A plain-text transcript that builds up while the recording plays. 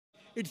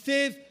It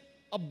says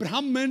a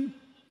Brahmin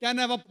can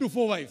have up to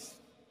 4 wives.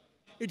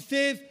 It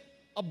says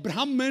a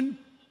Brahmin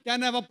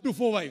can have up to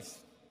 4 wives.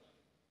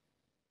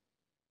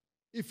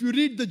 If you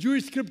read the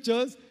Jewish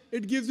scriptures,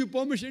 it gives you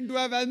permission to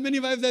have as many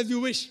wives as you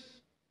wish.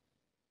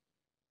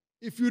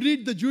 If you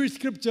read the Jewish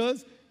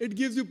scriptures, it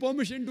gives you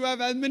permission to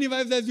have as many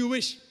wives as you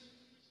wish.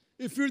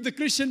 If you read the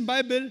Christian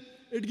Bible,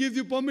 it gives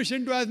you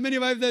permission to have as many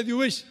wives as you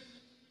wish.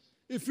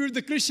 If you read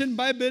the Christian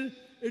Bible,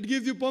 it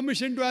gives you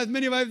permission to have as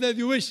many wives as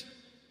you wish.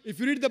 If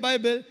you read the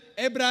Bible,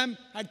 Abraham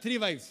had 3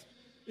 wives.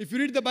 If you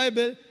read the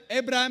Bible,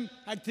 Abraham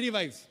had 3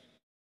 wives.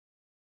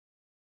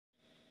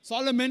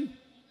 Solomon,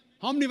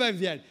 how many wives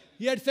he had?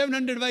 He had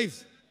 700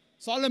 wives.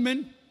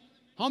 Solomon,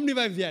 how many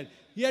wives he had?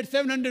 He had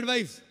 700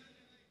 wives.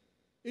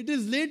 It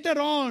is later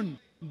on,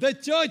 the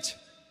church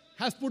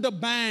has put a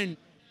ban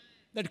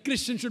that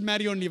Christians should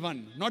marry only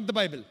one, not the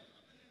Bible.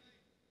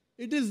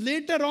 It is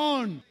later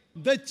on,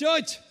 the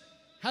church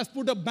has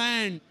put a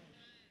ban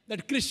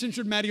that Christians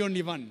should marry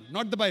only one,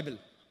 not the Bible.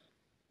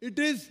 It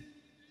is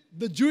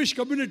the Jewish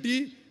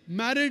community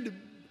married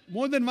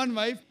more than one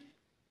wife.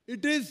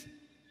 It is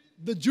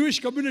the Jewish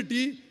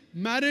community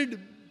married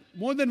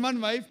more than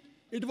one wife.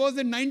 It was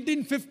in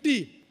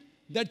 1950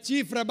 that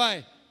Chief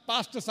Rabbi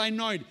passed a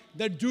synod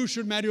that Jews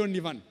should marry only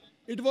one.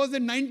 It was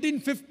in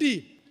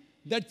 1950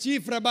 that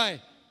Chief Rabbi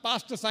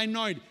passed a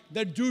synod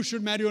that Jews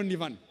should marry only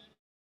one.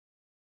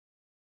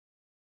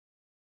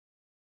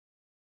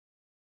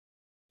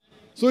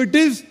 So it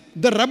is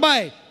the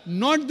rabbi,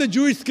 not the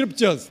Jewish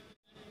scriptures.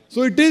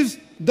 So it is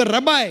the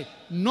rabbi,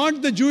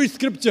 not the Jewish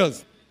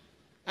scriptures.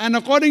 And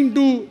according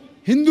to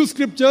Hindu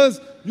scriptures,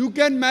 you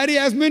can marry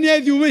as many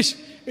as you wish.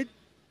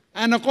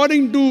 And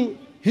according to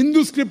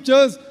Hindu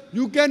scriptures,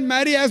 you can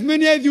marry as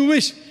many as you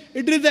wish.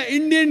 It is the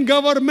Indian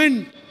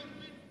government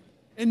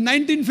in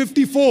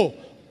 1954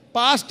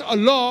 passed a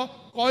law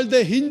called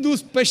the Hindu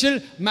Special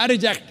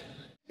Marriage Act.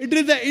 It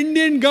is the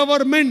Indian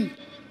government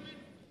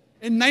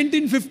in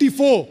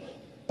 1954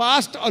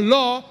 passed a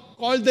law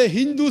called the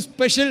Hindu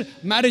Special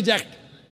Marriage Act.